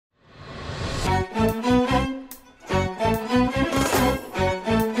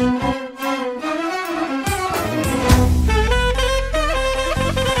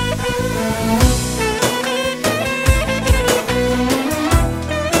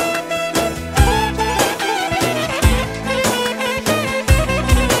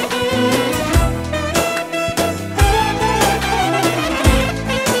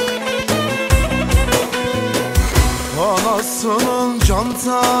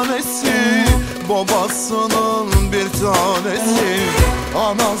tanesi, babasının bir tanesi,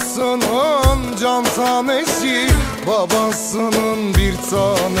 anasının can tanesi, babasının bir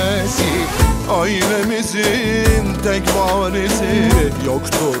tanesi. Ailemizin tek varisi,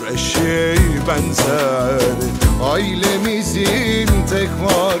 yoktur eşeği benzeri. Ailemizin tek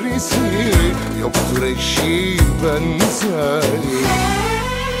varisi, yoktur eşeği benzeri.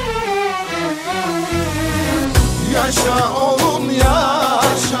 Yaşa oğlum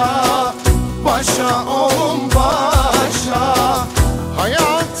yaşa, başa oğlum başa.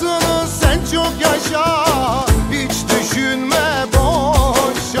 Hayatını sen çok yaşa, hiç düşünme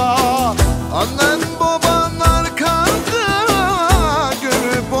boşa. Annen baban arkanda,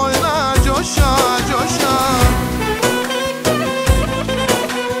 görüp oyna coşa coşa.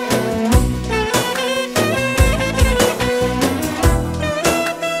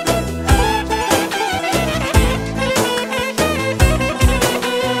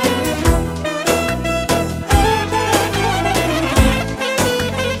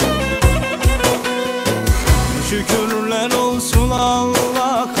 Şükürler olsun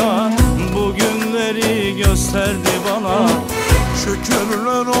Allah'a, bu günleri gösterdi bana.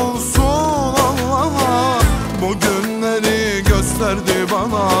 Şükürler olsun Allah'a, bu günleri gösterdi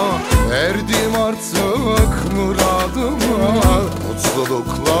bana. Erdim artık muradıma,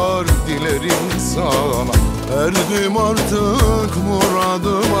 mutluluklar dilerim sana. Erdim artık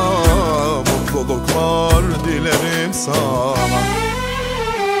muradıma, mutluluklar dilerim sana.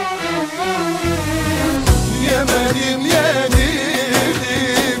 Yemedim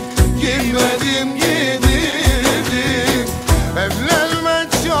yedirdim, giymedim giydirdim. Evlenme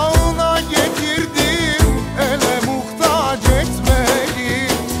çağına getirdim, ele muhtaç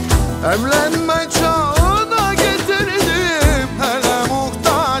etmedim. Evlenme çağına getirdim, ele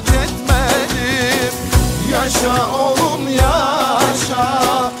muhtaç etmedim. Yaşa oğlum yaşa,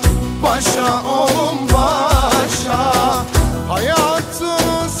 başa oğlum başa.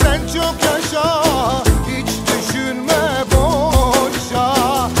 Hayatını sen çok yaşa, hiç düşünme boşa.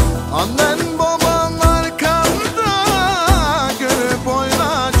 Annen baban arkanda, görüp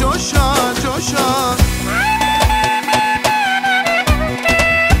oyna coşa coşa.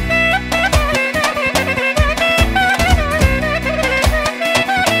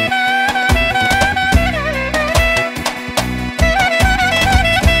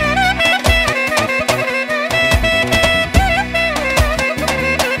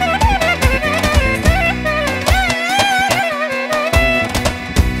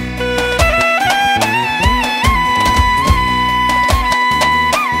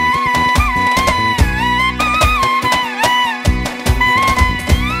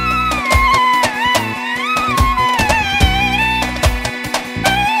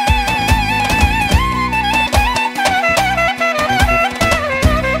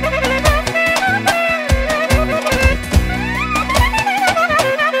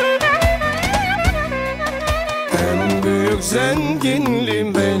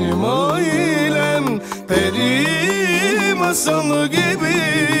 Zenginliğim benim ailem, peri masalı gibi.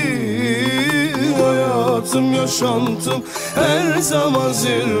 Hayatım yaşantım her zaman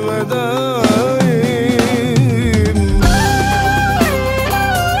zirvedeyim.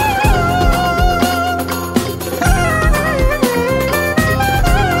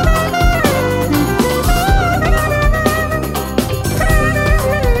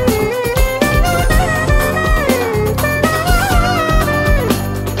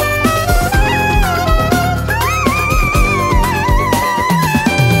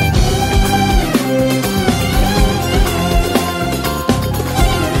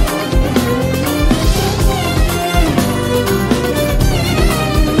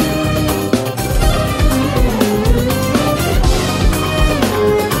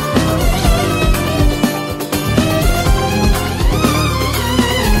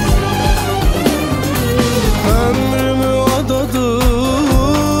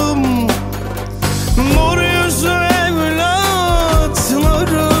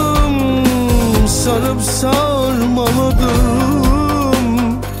 Sarmaladım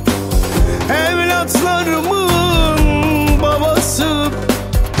evlatlarımın babası.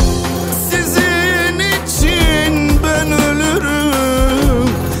 Sizin için ben ölürüm,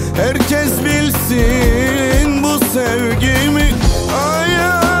 herkes bilsin bu sevgimi.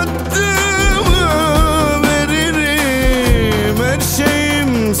 Hayatımı veririm, her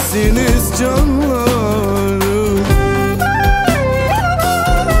şeyimsiniz canlarım.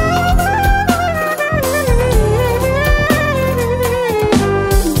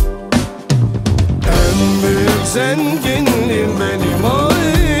 Zenginliğim benim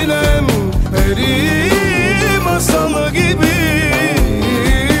ailem, peri masalı gibi.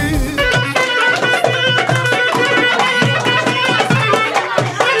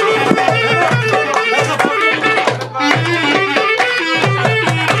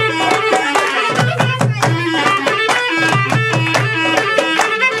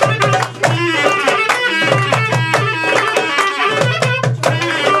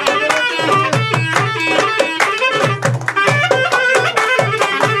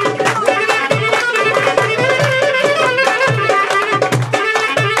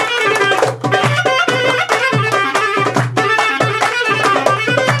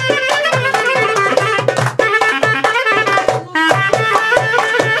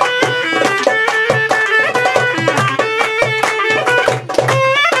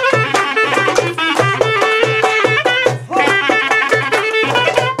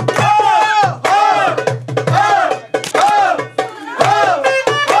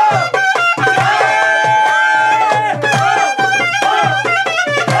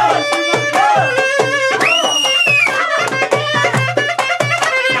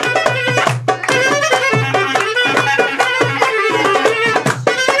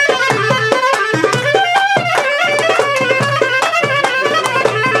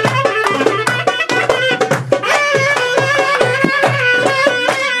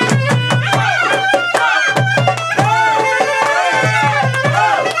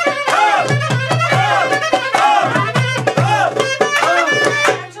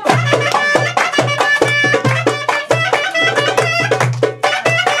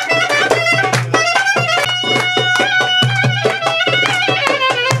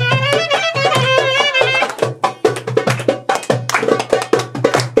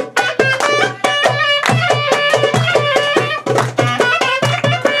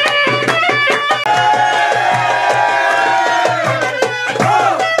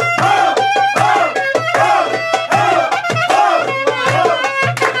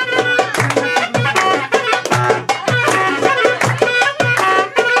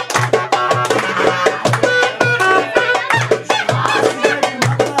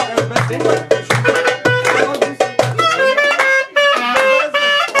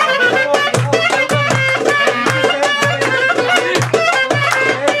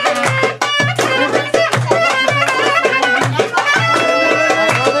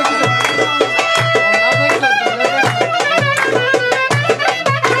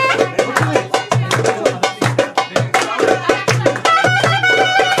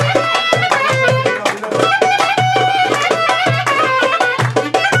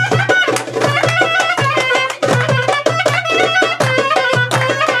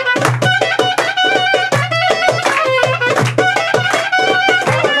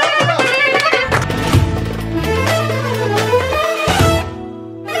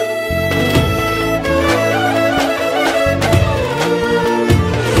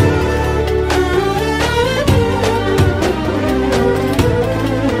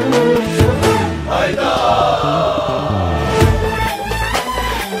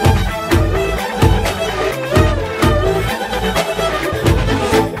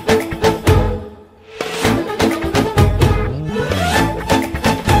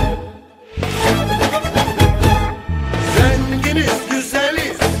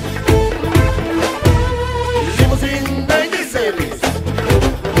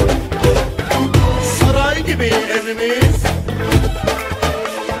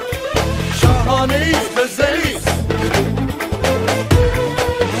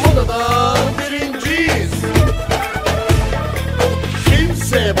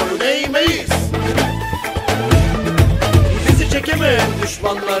 kimseye boyun eğmeyiz. Bizi çekemeyen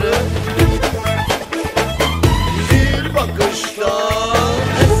düşmanları bir bakışta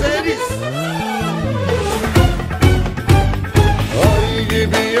ezeriz. Ay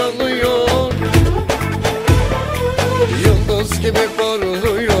gibi yanıyor, yıldız gibi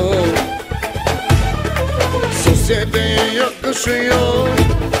parlıyor, sosyeteye yakışıyor,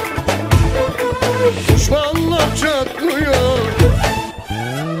 düşmanlar çatlıyor.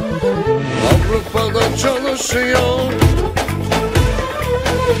 Avrupa'da çalışıyor,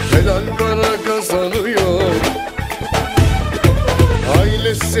 helal para kazanıyor,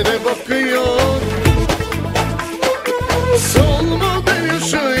 ailesine bakıyor, solmadan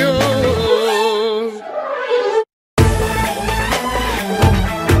yaşıyor.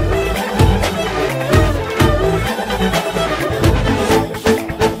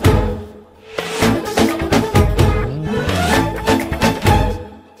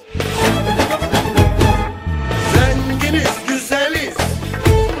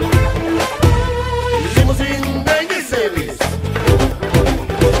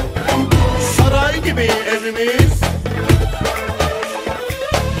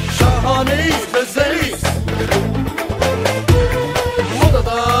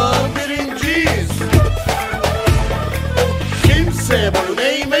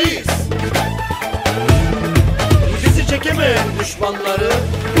 Düşmanları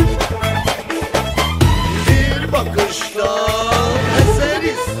bir bakışta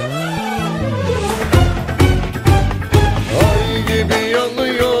ezeriz. Ay gibi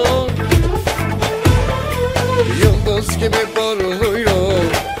yanıyor, yıldız gibi parlıyor,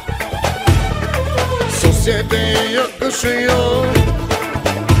 sosyeteye yakışıyor,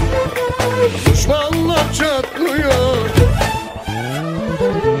 düşmanlar çatlıyor.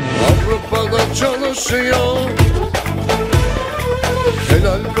 Avrupa'da çalışıyor,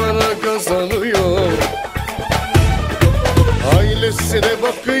 helal para kazanıyor, ailesine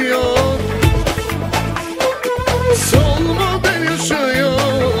bakıyor, solmadan yaşıyor.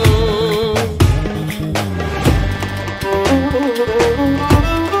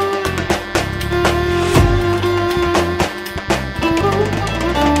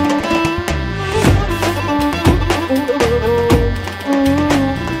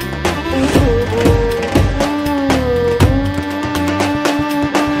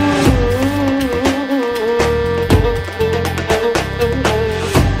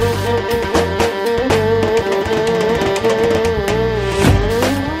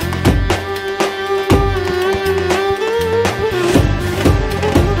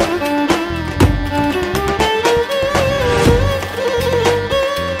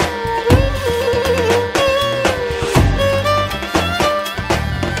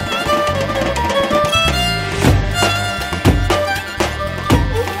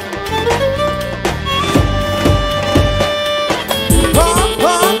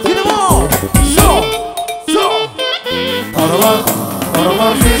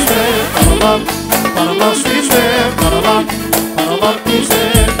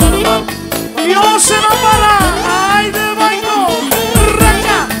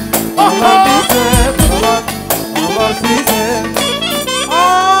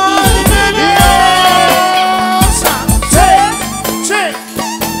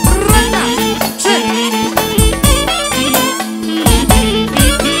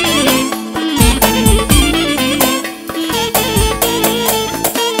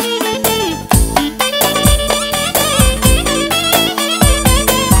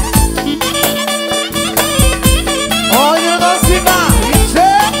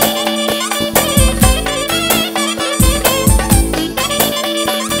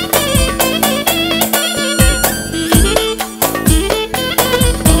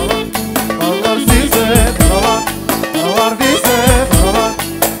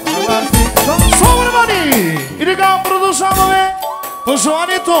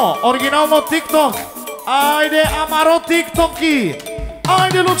 Originalno TikTok, ajde Amaro TikToki,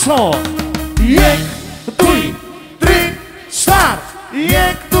 ajde Lučno. Jek, tuj, tri, start,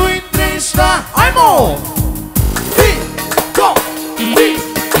 jek, tuj, tri, start, ajmo! Ti, go, ti,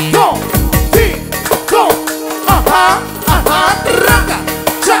 go, ti, go, aha, aha, raka,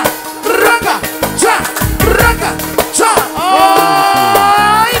 ča, raka, ča,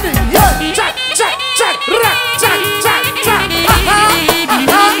 ajde, jek, čak, rak, čak, aha,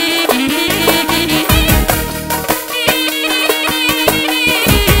 aha.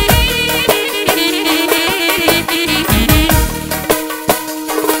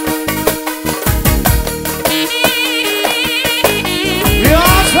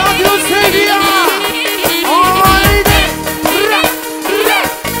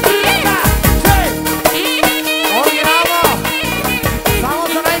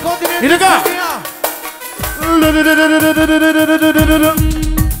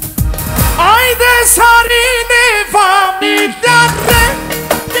 Haide sarine familia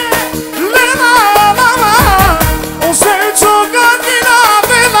le la la la o se gioca di la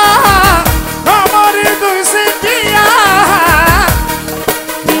vela amare due sentia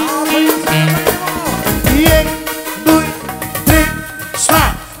Yek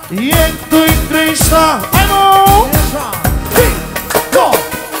dui tre sta I know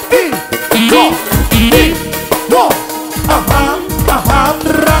go go aha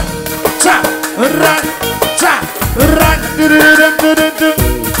ra cha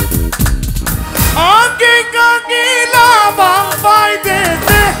anche la vai de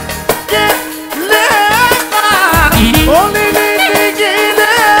che le only che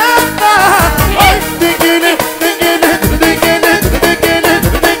le oi de che le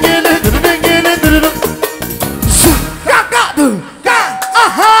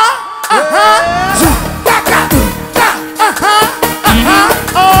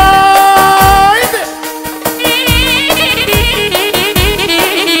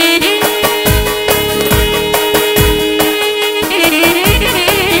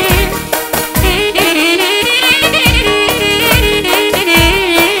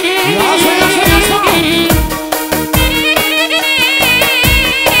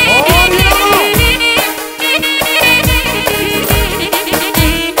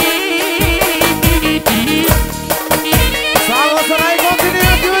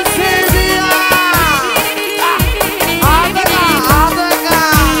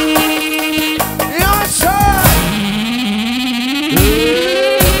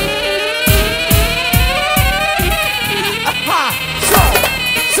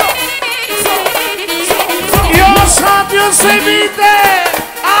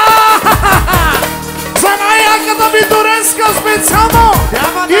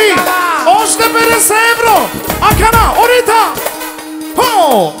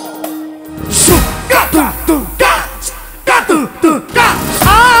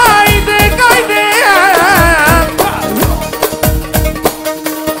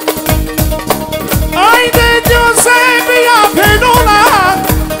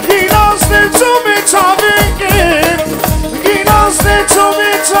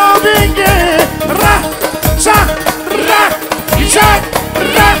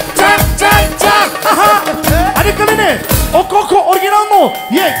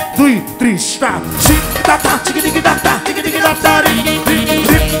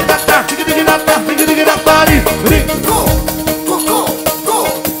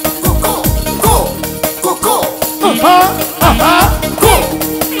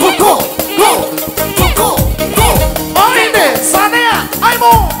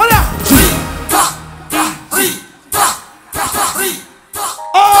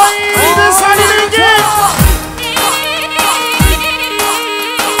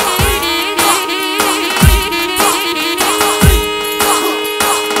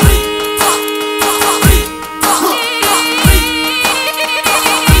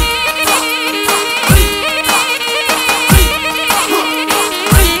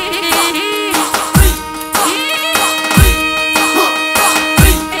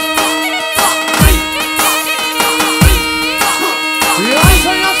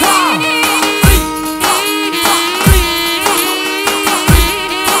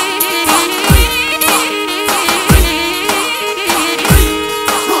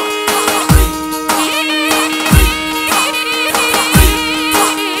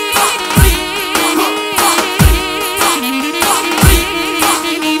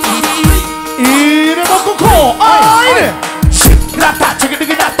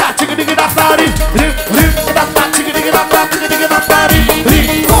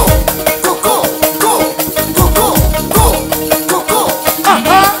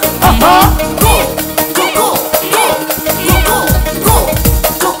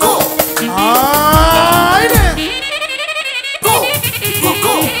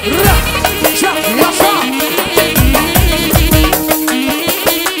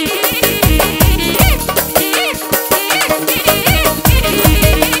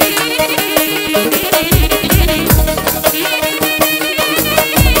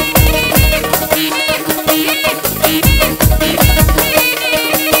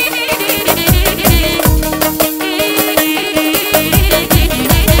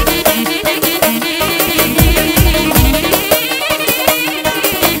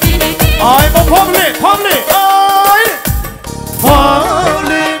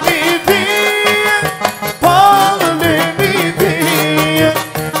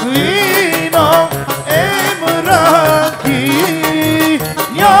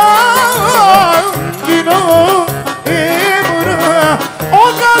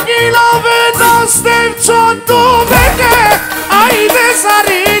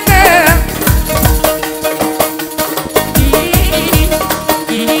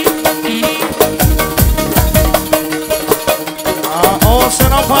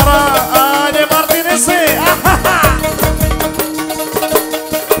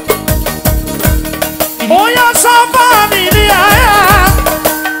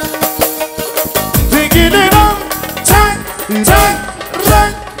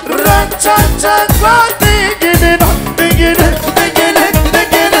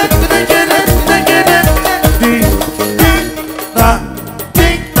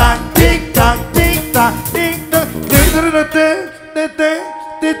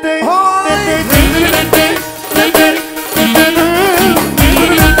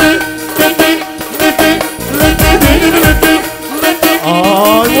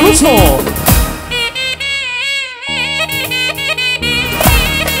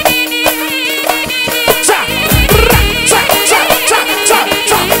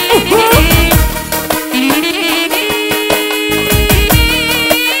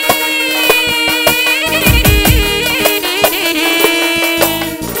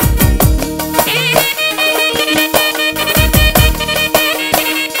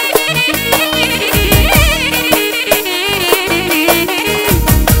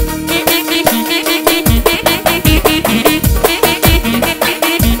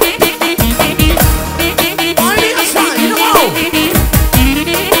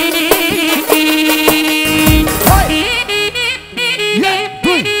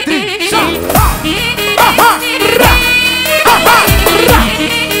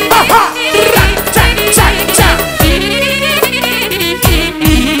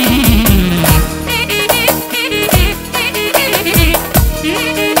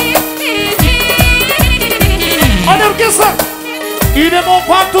Idemo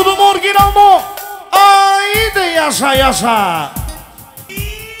pa tudo originalno. Ajde, jaša, jaša.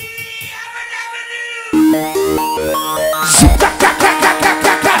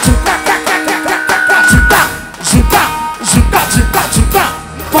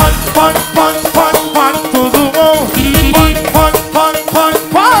 Pan, pan, pan, pan, tudo bom. Pan, pan, pan, pan,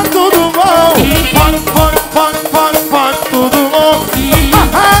 pan, tudo bom. Pan, pan, pan, pan, pan, tudo bom.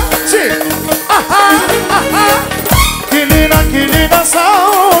 Aha, sim, aha, aha. Kilina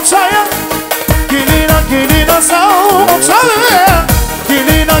sao chaya. Kilina sao chaya.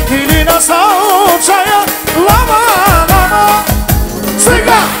 Kilina sao chaya. Lama, lama.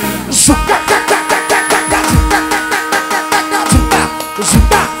 Siga, suka,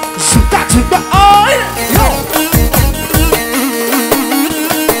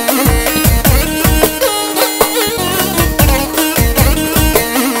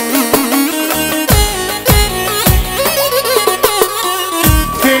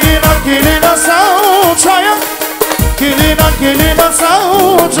 Kilina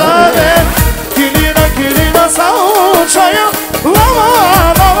sao chaya, kilina sao chaya, lama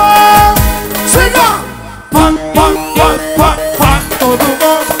lama, siga, pan pan pan pan pan todo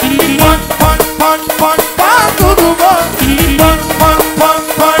bom, pan pan pan pan pan todo bom, pan pan pan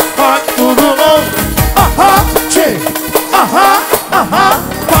pan pan todo bom, aha che, aha aha,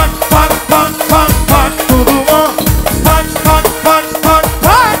 pan pan pan pan pan todo bom, pan pan pan pan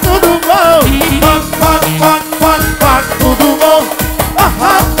pan todo bom, pan pan pan pan pan todo bom.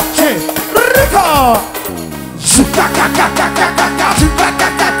 Aha, che, rico. Zuka, ka, ka, ka, ka, ka, ka, zuka, ka,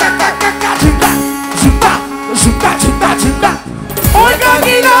 ka, ka, ka, ka, ka, zuka, zuka, zuka, zuka, zuka. Oiga,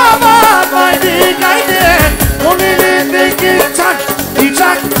 gilama, mai di, gaide, onili, deki, chak,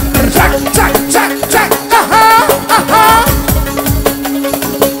 ichak, chak, chak, chak, chak. Aha, aha.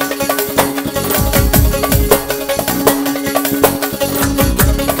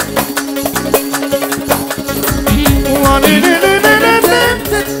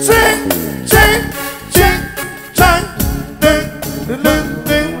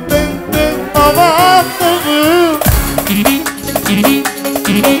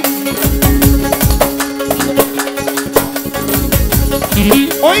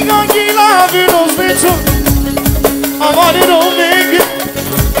 Oiga, gila, vinos bicho. Amare no vengue.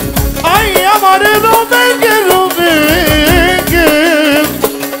 Ay, amare no vengue, no vengue.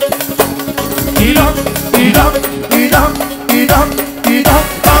 Iram, iram, iram, iram, iram,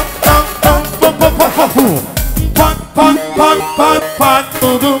 tam, tam, tam, pam, pam, pam, pam, pam. Pan, pan, pan, pan, pan,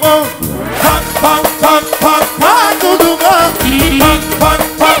 tudo bom. Pan, pan, pan, pan, pan, tudo bom. Pan, pan,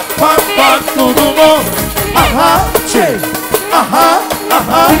 pan, pan, pan, tudo bom. Aha, che, aha.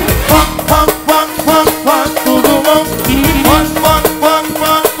 Aha, pam, pam, pam, pam, pam, tudo bom. Pam, pam, pam,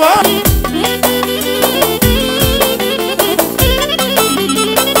 pam, pam.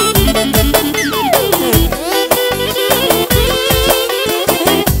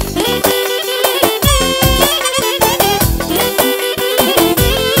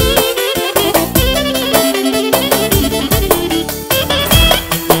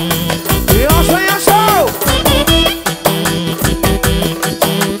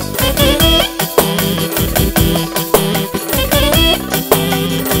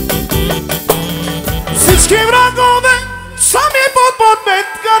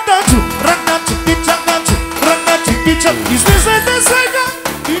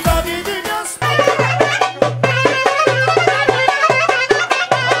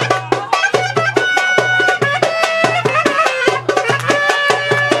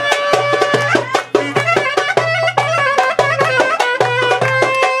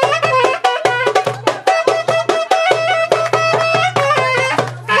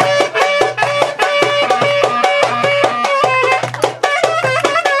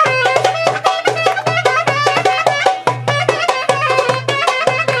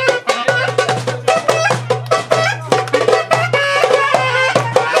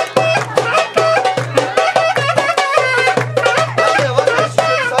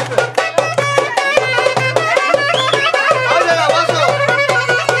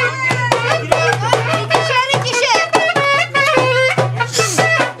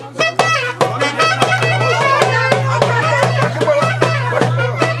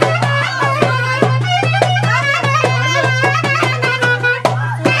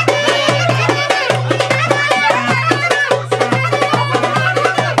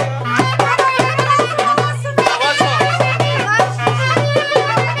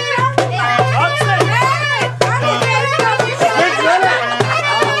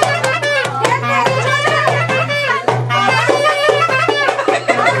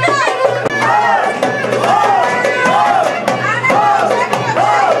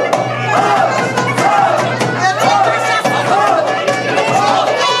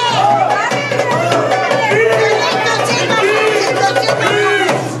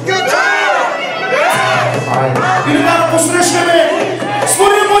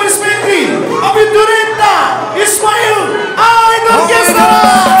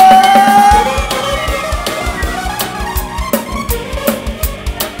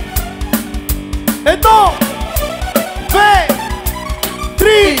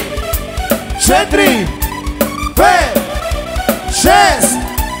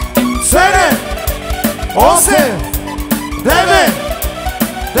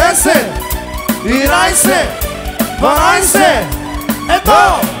 12,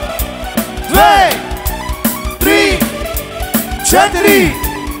 2, 3, 4,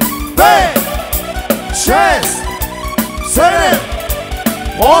 5, 6, 7,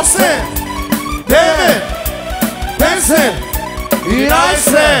 8, 9, 10,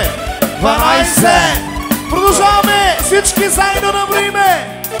 11, 12. Продължаваме всички заедно на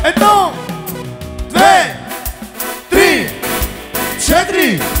време. 1, 2, 3,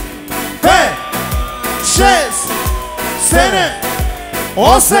 4, 5, 6, 7,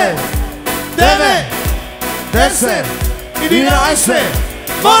 8, 9, 10, 11,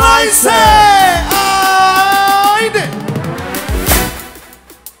 12. Айде!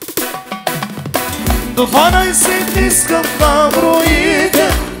 До 12 искам да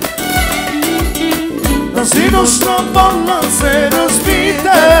броите, на синощна болна се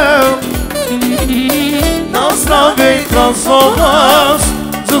разбите. На здраве и красавост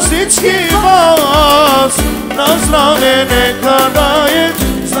за всички вас. На здраве нека да е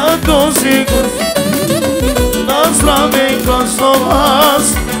за този год. На здраве и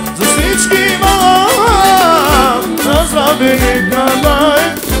красавост за всички вас. На здраве нека да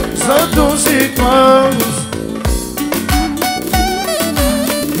е за този год.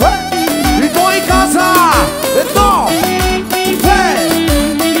 И той каза: 1, 2,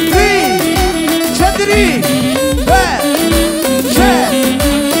 3, 4, 5, 6,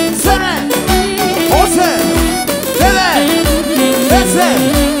 7, 8, 9, 10,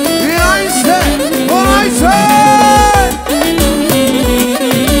 11, 12.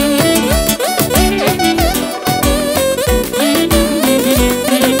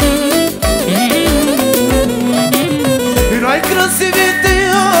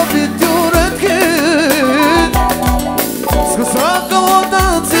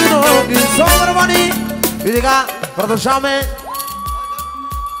 И така, продължаваме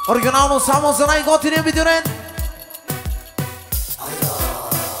оригинално само за най-готиния видеоред.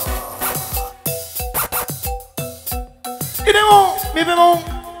 Идемо, ми бемо.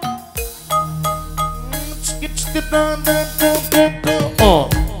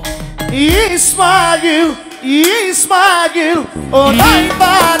 Исмаил, Исмаил, о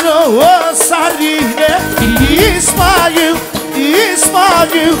най-бано осарине. Исмаил,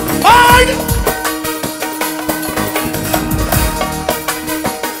 Исмаил, айде!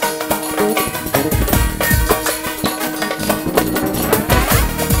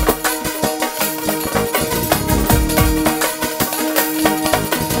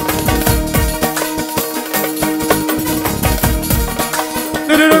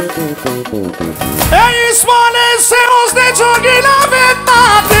 Ismail se os de jogi la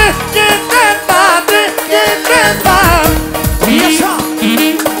vetate, que tentate. Яша!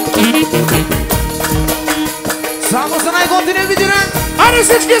 Само за най-готиния видеоред. Айде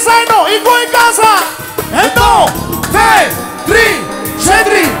всички заедно! И кой каза? 1, 2, 3,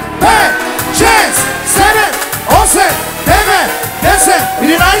 4, 5, 6, 7, 8, 9, 10,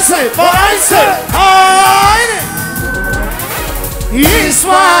 11, 12. Айде!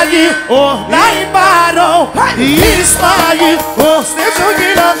 Ismail, oh Naimaro, Ismail, oh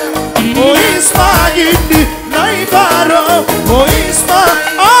Stefogila, oh Ismail, Naimaro, oh Ismail,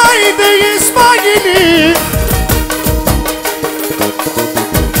 ai de Ismaili.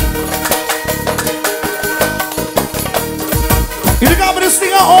 И така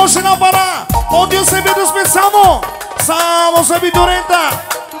пристига още една пара от Йосебито специално, само за видеорента.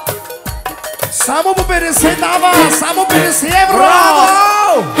 Само по 50 дава, само 50 евро! Браво!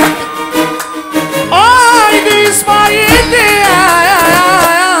 Айде, Исмаили!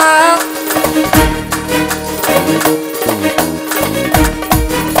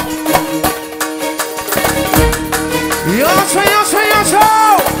 Йошо!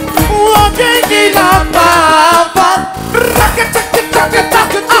 Логейки на папа!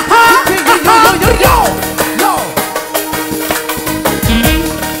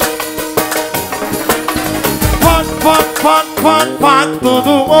 Pak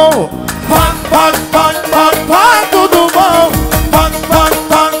tudo bom, pak tudo bom,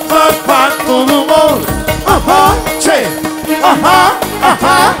 pak tudo bom. Che,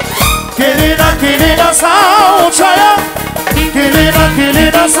 querida salchaya,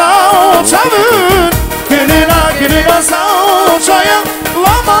 querida salchavun, querida salchaya,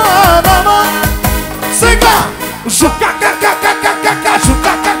 lama, sega, juka,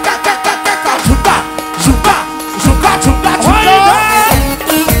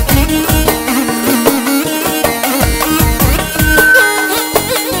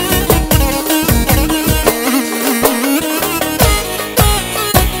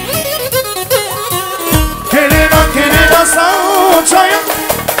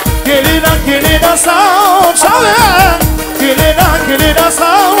 Gelina salçaya, gelina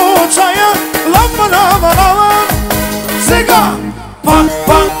salçaya, lama, zega,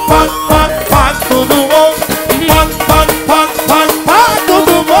 pak, tudumo, pak,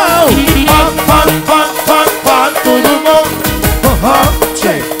 tudumo, pak, tudumo,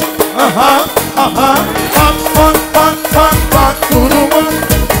 check, pak, tudumo,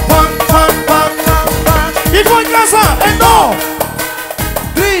 pak, e foi casa, no,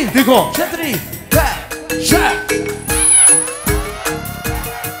 digo, Cztery,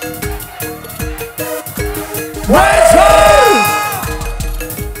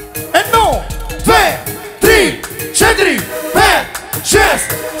 Едно, две, три, четири, пет,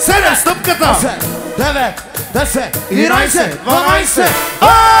 шест, седем, стъпката. 9, 10, 11, 12.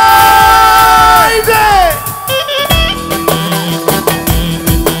 Айде!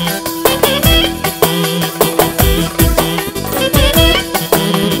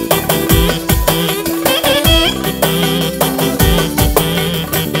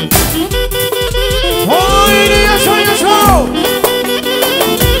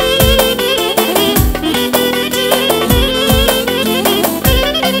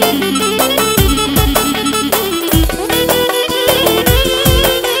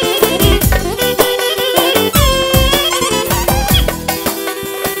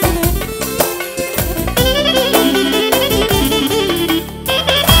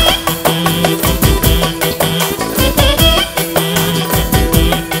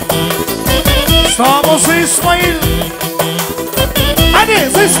 Vamos за Исмаил! Айде,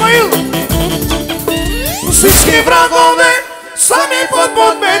 за Исмаил! Всички врагове сами под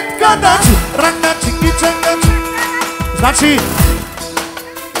подметката. Рака, чики, чака. Значи,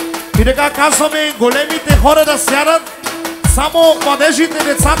 и така казваме големите хора да сядат, само младежите,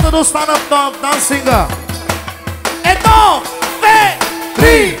 децата да останат на дансинга. Едно, две,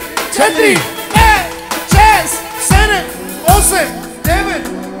 три, четири, пет, шест, седем, осем,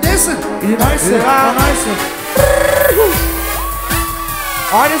 девет, 10, 11, 12.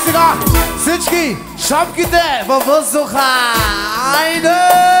 Айде сега, всички, шапките във въздуха! Айде!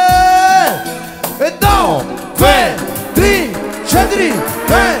 Едно, две, три, четири,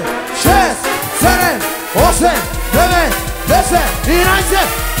 пет, шест, седем, осем, девет, 10, 11.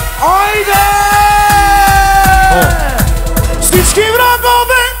 Айде! Всички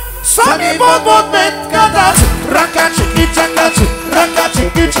врагове сами под подметката. Рака, чики, чака, рака,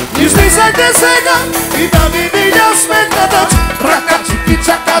 чики, чака. Излизайте сега и да ви видя сметката. Рака, чики,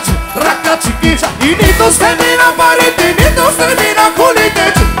 чака, рака, чики, чака. И нито сте ми на парите, нито сте ми на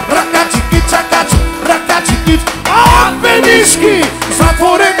колите. Рака, чики, чака, рака, чики, чака. Бедишки,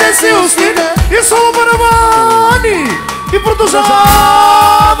 затворете си устите и соло барабани. И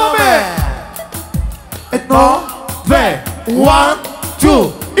продължаваме. Едно, две, one,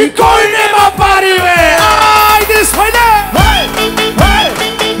 two. И кой нема пари, бе? Айде, свайде! Хей! Хей!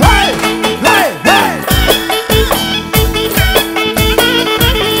 Хей! Хей! Хей!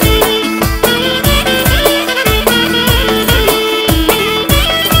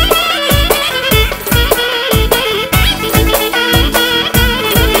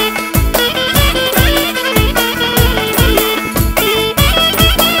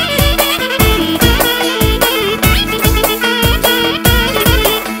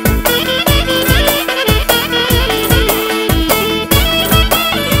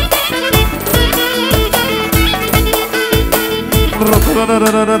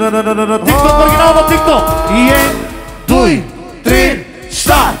 TikTok, оригинално TikTok. Дуй, три,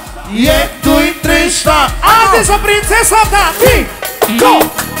 штат. Дуй, три, штат. Айде за принцесата. Ти, до,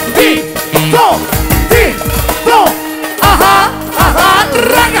 ти, до, ти, до. Аха,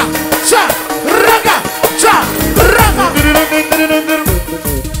 рага, ча, рага.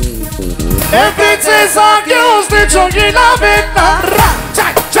 Е, принцеса, ги устичо ги наведна.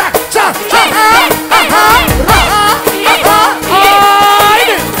 Чак,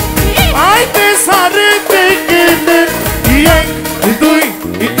 Айде са ритиките. Дуй,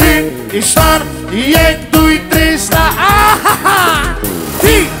 и три, и штар. Дуй, три, штар.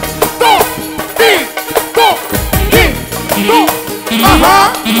 Ти, до, ти, до, ти, до.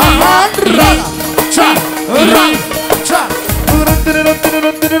 Рага, ча,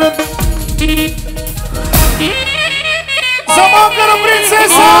 За малката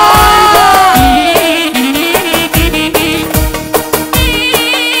принцеса!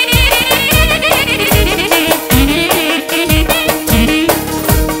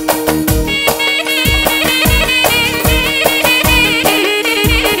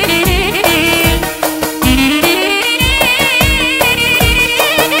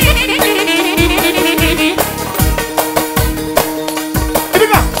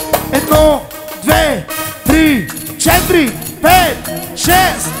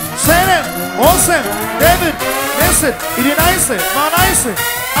 nice.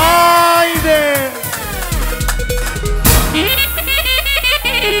 Haide.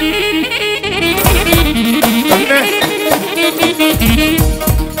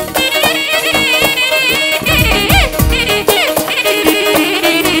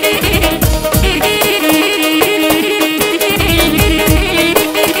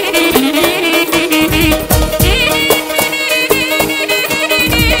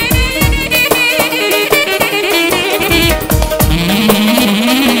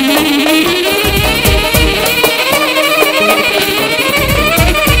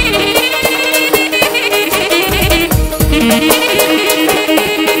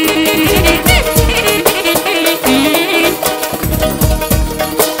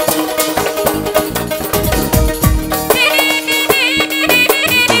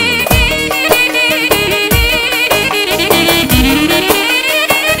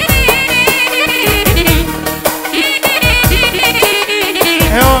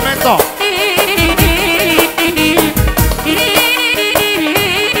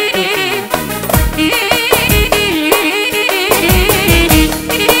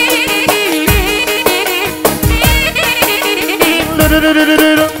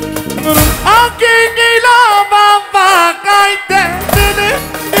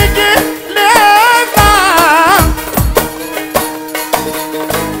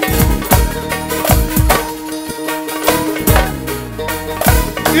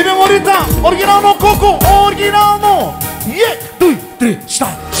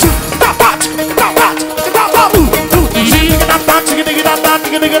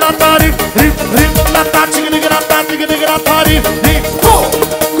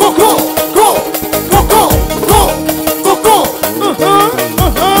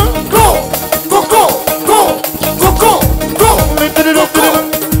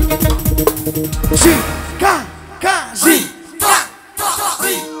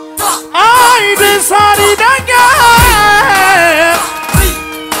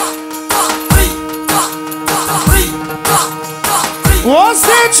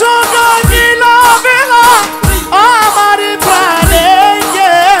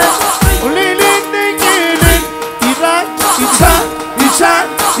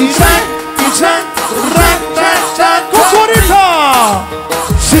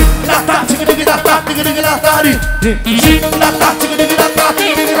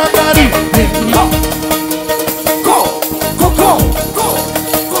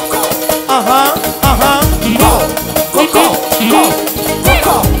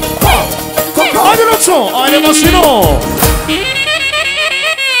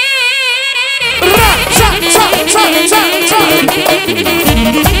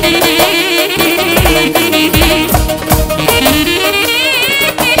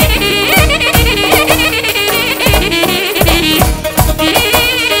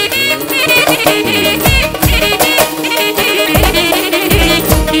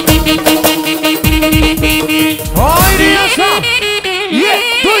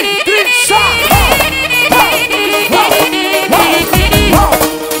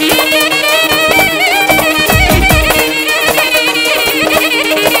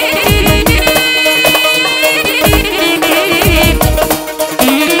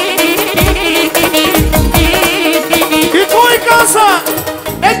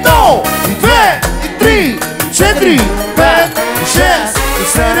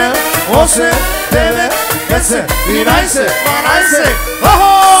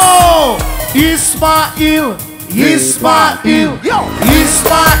 Ismail, Ismail,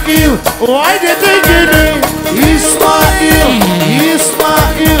 Ismail, why did they get it? Ismail,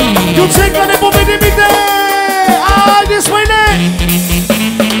 Ismail, you take on the moment in me there. Ah, this way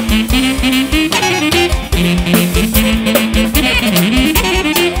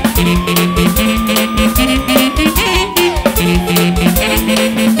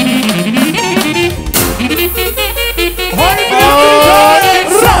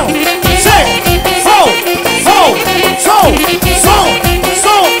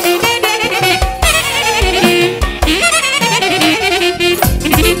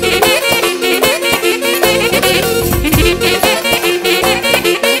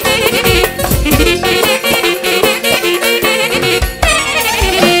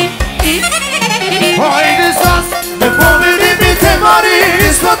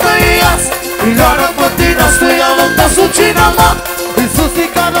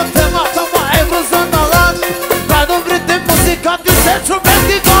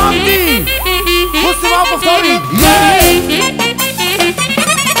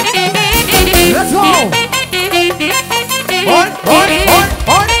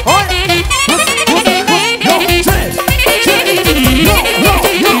Yo.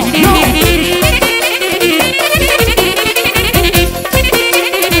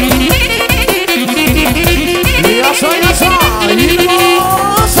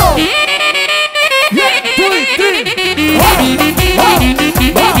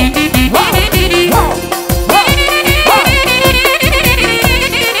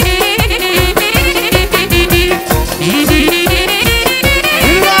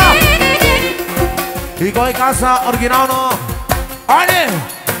 са оригинално. Айде!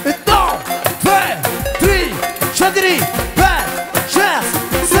 1, 2, 3, 4, 5, 6,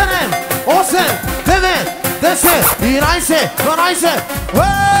 7, 8, 9, 10, 11, 12.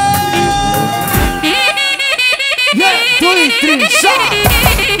 Yeah, 2, 3, shot!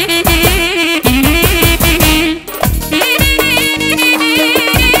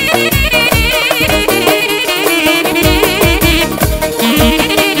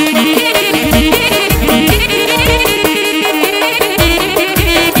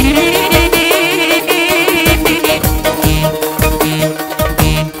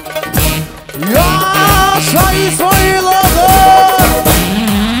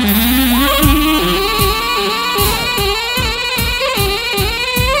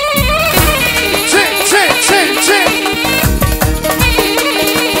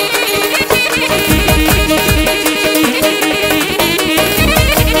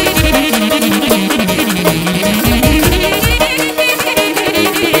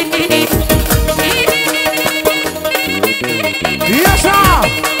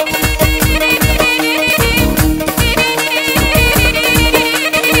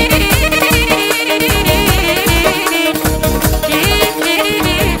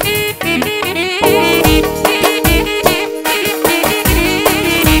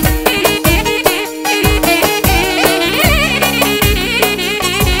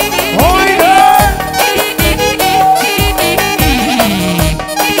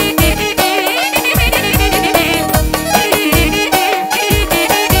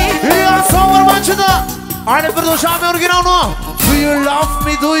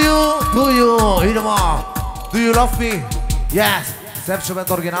 Yes,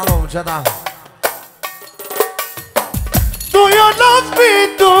 semplicemente originalno, момчета. Do you love me,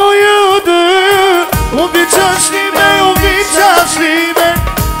 do you? Обичаш ли ме, обичаш ли ме?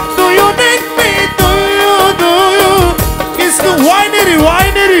 Do you need me, do you? Искам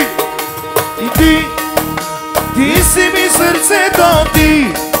wine-ери. И ти си ми сърцето, ти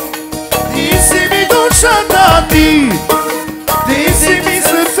си ми душата, ти си ми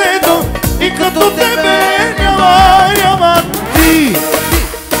сърцето. И като тебе няма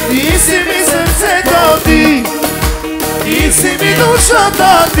ти си ми сърцето, ти си ми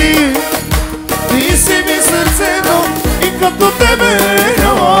душата, ти си ми сърцето. И като тебе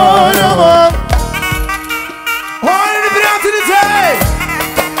няма. Хайде, приятелите!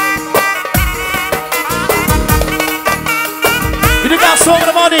 И така,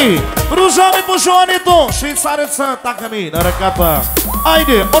 съвремани, продължаваме пожеланието. Швейцареца, така ми, на ръката.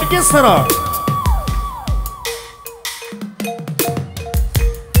 Айде, оркестъра!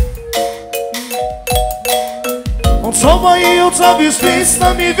 От соба и от зависли с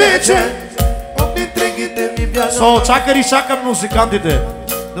нами вече. От интригите ми бягам. Чакам музикантите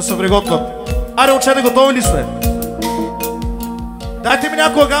да се приготвят. Аре, учете, готови ли сте? Дайте ми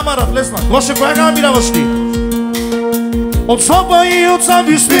някоя гамара, влезна. Гоше, коя гама ми даваш ти? От соба и от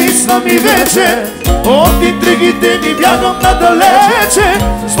зависли с нами вече. От интригите ми бягам надалече.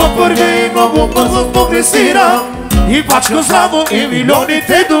 Сма първия и много бързо прогресирам. И пачка здраво и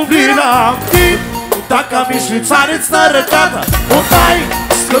милионите дублирам. Ти така ми швейцарец на ръката. От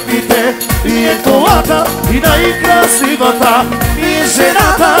най-скъпите и е колата. И най-красивата и е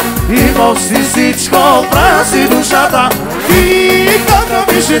жената. И носи всичко, прази душата. Ти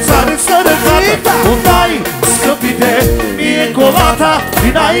така ми швейцарец на ръката. От най-скъпите и е колата. И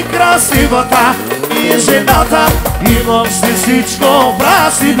най-красивата и е жената. И носи всичко,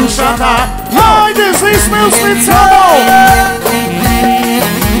 прази душата. Хайде, за Исмаил специално!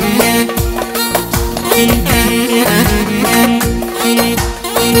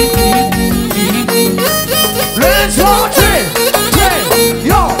 Let's watch it! Hey,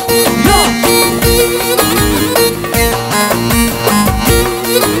 yo, yo!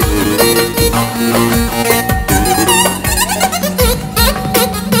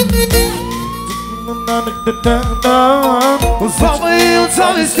 Слава и от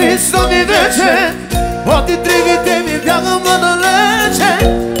зависти с нами вече. От интригите ми бягам надалече.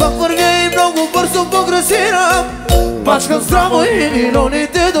 Въпървя и много бързо прогресирам. Пачкам здраво и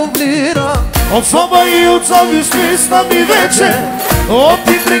милионите дублирам. От слаба и от зависти с нами вече. От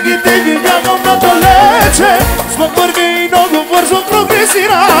интригите ми бягам надалече. Въпървя и много бързо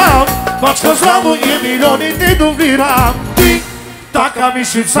прогресирам. Пачкам здраво и милионите дублирам. Ти така ми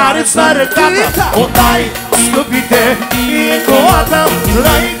швейцарец на ръката. От най-скъпите и е колата.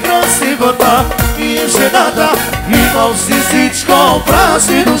 Най-красивата и е жената. И носи всичко,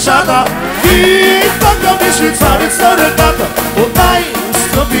 прази душата. И така ми швейцарец на ръката. От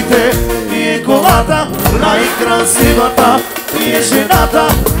най-скъпите и е колата. жената, най-красивата ти е жената.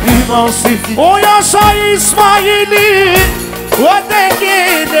 Имал си ой, аша Исмаили, оте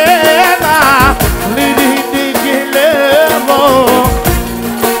гилена, лили гилево.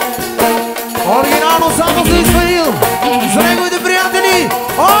 Оригинално само за Исмаил, за неговите приятели.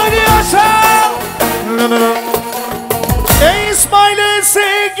 Ойде, Аша! Исмаиле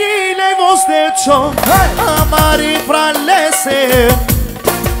се гилево стечо, амари пралесе,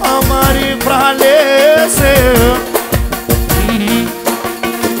 amari pralese.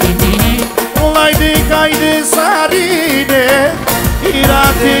 Laide kaide sarine,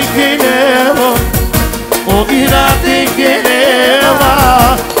 irate gelevo, o irate geleva.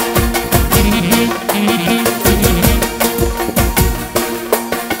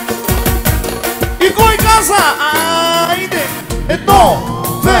 E coi casa, aide, e no,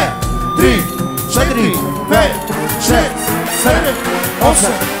 ve, tri, četiri, pet, šest, sedam,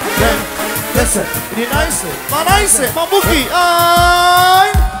 osam, devet, 10, 11, 12, mamuki, aj!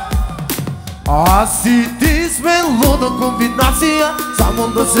 Аз и ти сме луда комбинация, само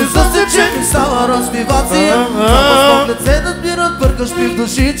да се засечем и става разбивация. Само с поглед се надбират, бъркаш ми в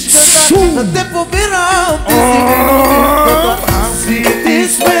душичката, да те побирам, ти си ми любимката. Аз и ти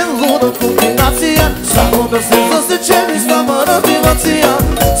сме луда комбинация, само да се засечем и става разбивация.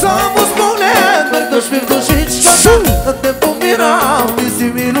 Само с поглед бъркаш ми в душичката, да те побирам, ти си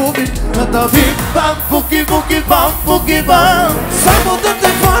ми любимката. Бим-бам, буки-буки-бам, буки-бам, само да те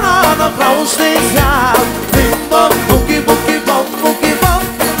хвана направо ще изям. Бим-бам, буки-буки-бам, буки-бам,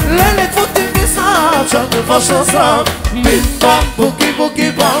 леле, какво ти мисля, чак ме фаща срам. Бим-бам,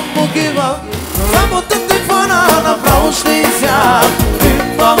 буки-буки-бам, буки-бам, само да те хвана направо ще изям.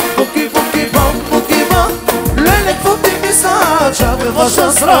 Бим-бам, буки-буки-бам, буки-бам, леле, какво ти мисля, чак ме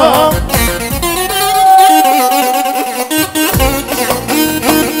фаща срам.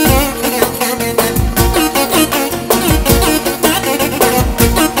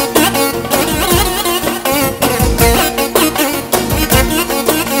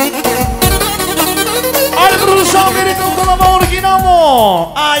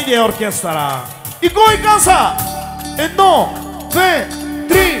 Ajde orkestara. I koji kasa? 1, 2,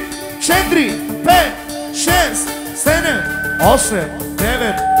 3, 4, 5, 6, 7, 8,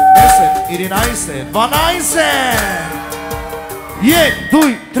 9, 10, 11, 12. 1,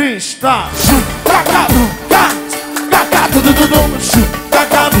 2, 3, šta? Šut, kaka, kat, kaka, dudududum, šut,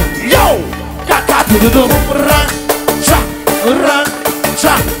 kaka, yo, kaka, dududum, ran,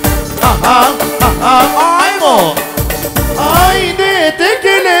 ča, aha, ajmo. Haydi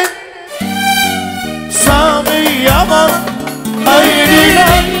tekele Sami yaman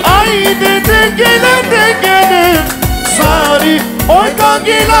Haydi tekele Sari oy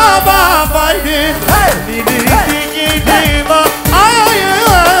kangila babaydi Didi didi ba ay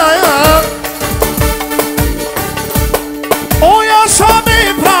O ya Sami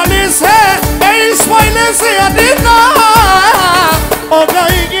pralise İsmail'e yadina O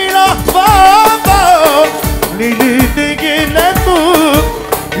kangila baba Lili tegele bu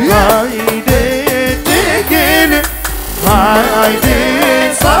Haydi tegele Haydi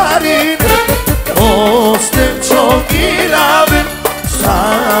sarin Ostem çok ilabim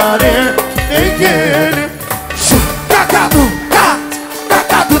Sarin tegele Şu kakadu kat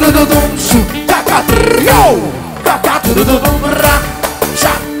Kakadu dududum Şu kakadu yo Kakadu dududum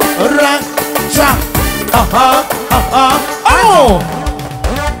Rak çak Aha Alo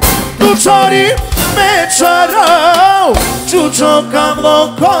Duçari Meczarał, ciuczo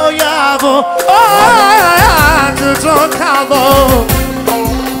kawo kojawo, ciuczo kawo.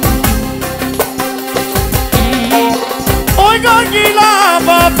 Oj gangila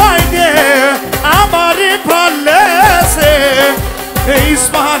babajnie, amari pralese,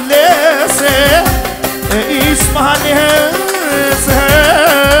 ismalese, ismalese.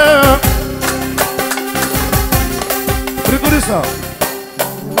 Prigorisa.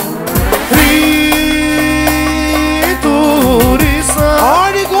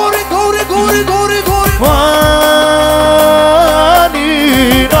 Gori Vani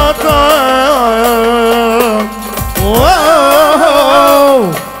nata Wow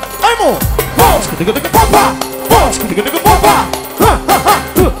Aimo Boss Diga pompa Boss diga pompa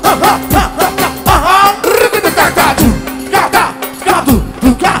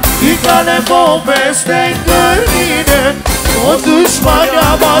İkale bombeste gölgide O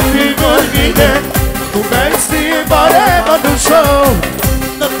düşmana batı gölgide Tu mersi bare maduşo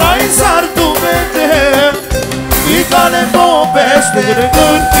Dai sartu mete Ikale to beste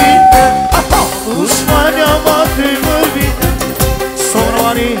gölgide Düşmana batı gölgide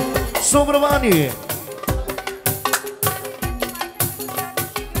Sobravani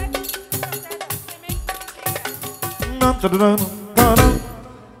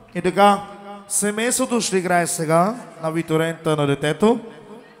И така, семейството ще играе сега на виторента на детето.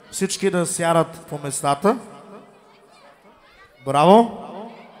 Всички да сядат по местата. Браво!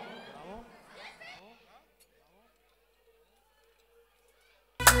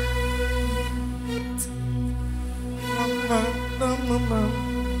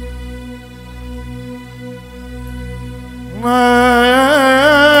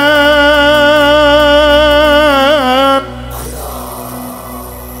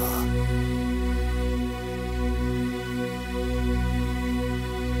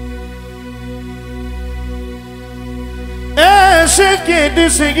 Che tu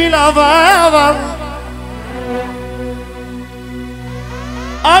segui la vava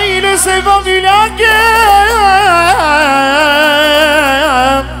Ai le sei famiglia che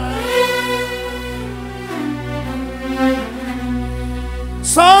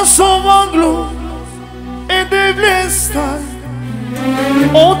Sa somanglo e deve stare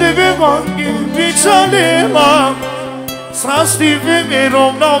O deve mangi vicalema Sa stive mi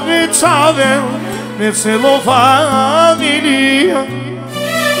romna vicavel Nefse lo familia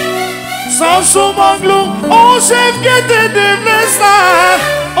Sa somanglo o sevgete devesta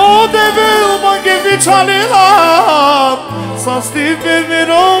O deve umange vicalila Sa stive mi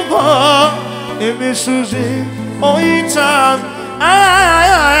romna E mi suji o ican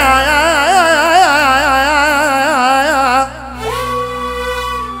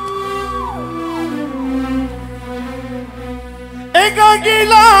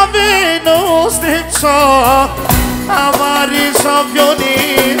Gila Venus de ciò Amari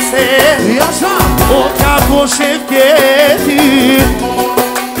championise O capo chefcheti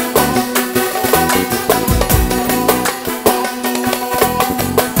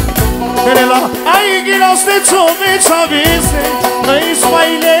Tenela Ai gila de ciò me chavise Ei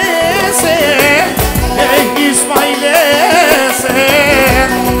Smailese Ei Smailese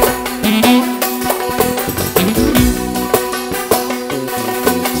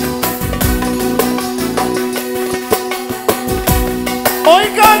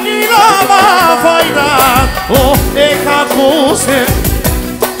O e capuse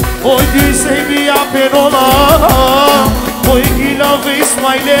Oi disse via penola Oi che la vi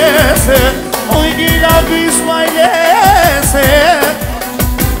smailese Oi che la vi smailese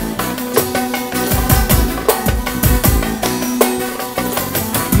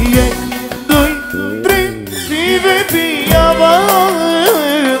E doi, tre, vive via va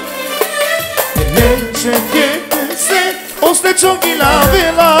E legge che se O ste giochi la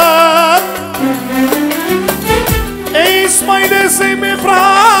vela Ei Smailese me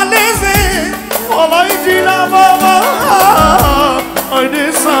fraleze Olai de la mama Ai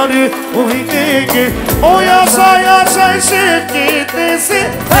de sari oi nege Oi aşa şevkete se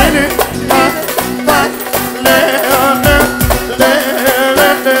Hele le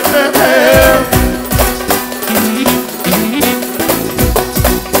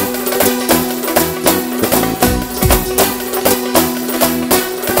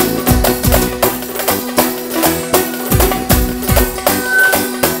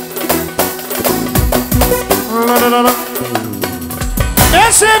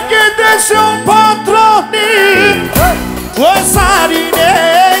Deixa um patroni O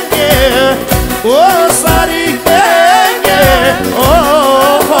sarinenge O sarinenge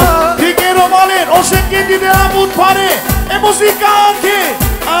Oh Diquero malen O şevketi de amut pare E muzika anche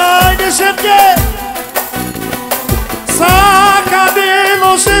Haydi şevket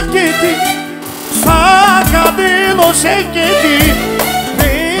Sakadelo şevketi Sakadelo şevketi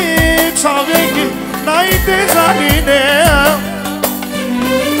Ne çavengi Naite zanine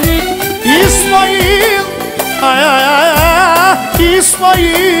Smayil, ay ay ay ay,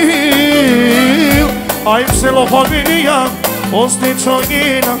 Smayil, ay se lo familia, oste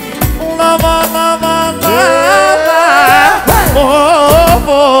chogina, lava lava lava, oh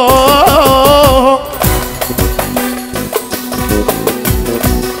oh.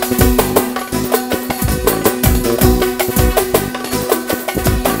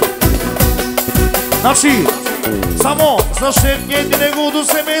 Znači, samo za šetnjenje negudu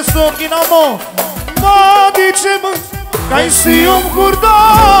semestro kinamo Madićema, kaj si kurda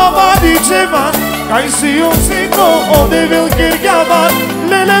Madićema, kaj si singo Ode velker jaman,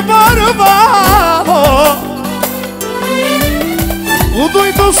 lele barbavo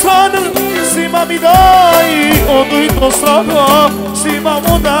Uduj to strana, sima mi daj Uduj to strana, sima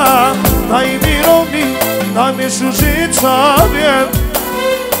mu da Daj mi rovni, daj mi šužića vjer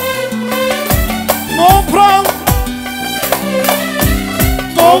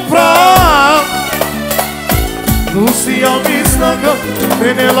Comprar Lucia mi snaga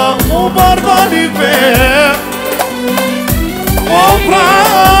Penela u barbari pe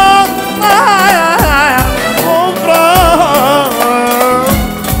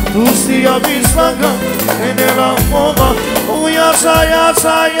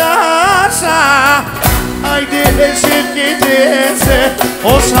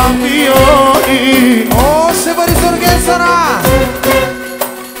O campioni, O se vă risorghezărà.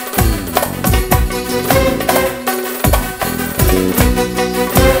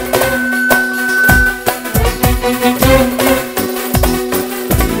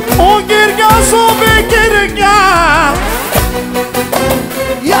 o girgaso be girga.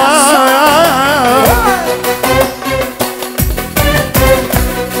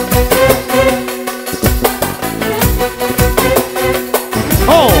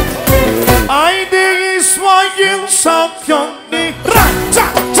 Championi, ra cha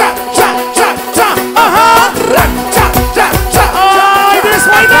cha cha cha cha, aha, ra cha cha cha. Ai this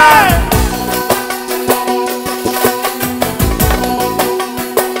way there.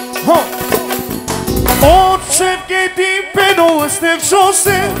 Ho, o cerchi di penuste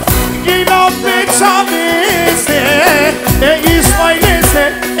giose, chi la peccia mese, e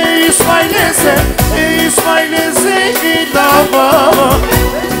Ismailese, chi la va.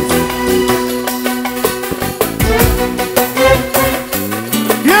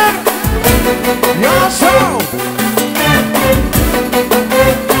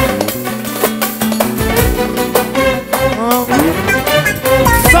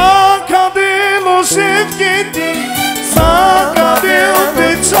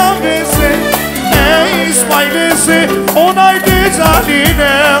 Onay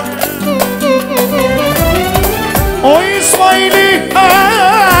dezaline O İsmail'i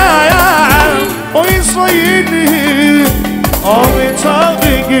O İsmail'i Ove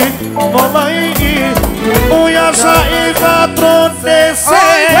çaldığı Vallahi O yaşa patron dese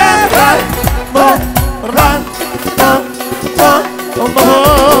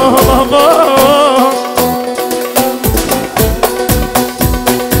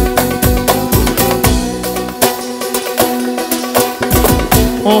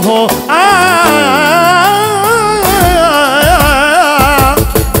Oh,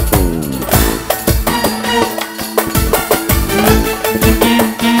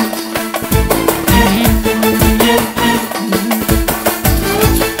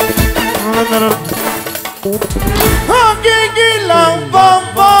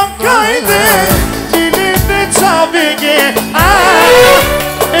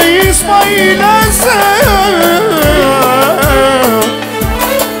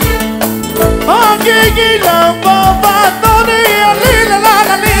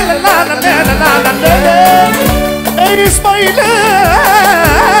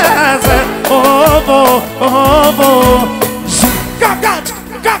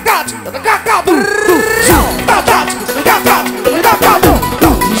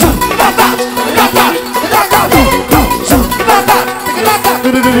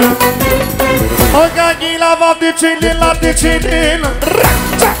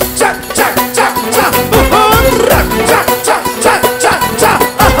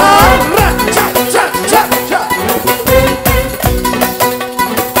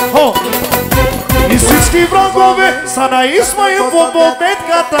 Sana Ismail Bobonet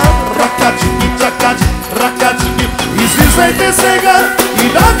gata Rakaciki, čakači, rakaciki Izlizajte se ga I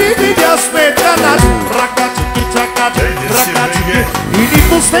da vidi jasmet gadač Rakaciki, čakači, rakaciki I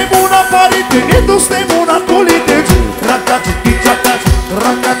niko ste mu naparite, nito ste mu natulite Rakaciki, čakači,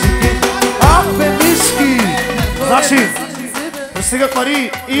 rakaciki Ах, бебишки! Значи, пристигат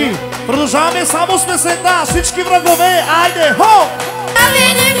пари и продължаваме само с песента Всички врагове, айде, хо! Да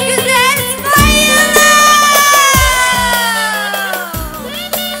видим güzel Smayil'ı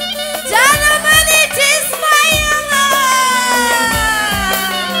Canımın içi Smayil'ı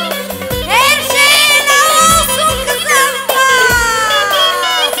Her şeyin olsun kızım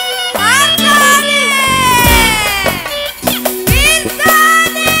Hakkari Bir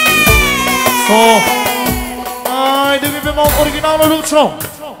tane Oh. Ajde, vi imamo originalno ručno.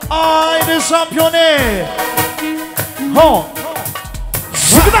 Ajde, šampione. Ho.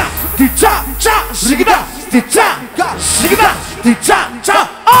 Žigda, ti ča, ča, žigda, ti ča, žigda, ti ča, ča.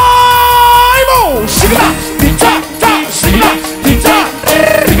 Ajmo, žigda, ti ča, ča, žigda, ti ča,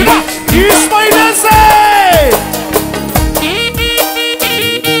 žigda. Ismailese.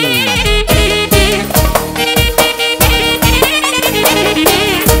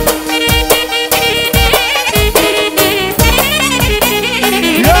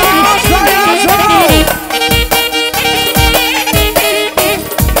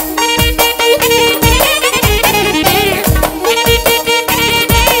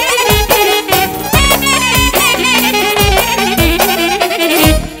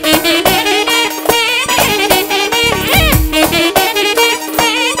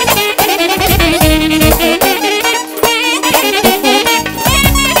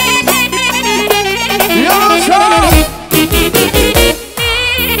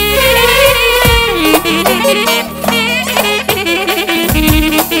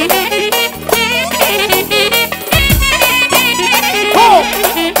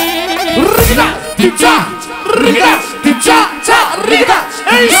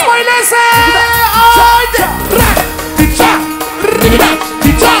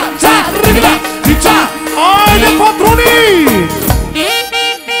 Haide, patronii!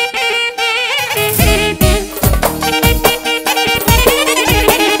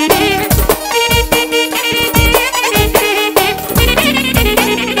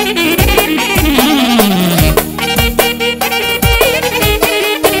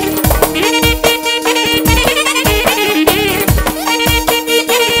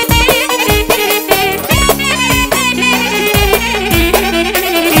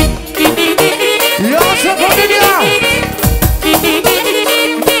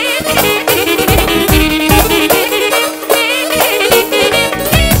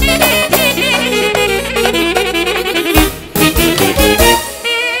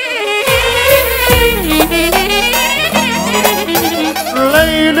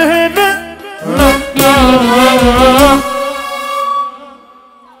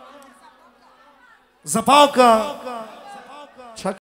 Запалка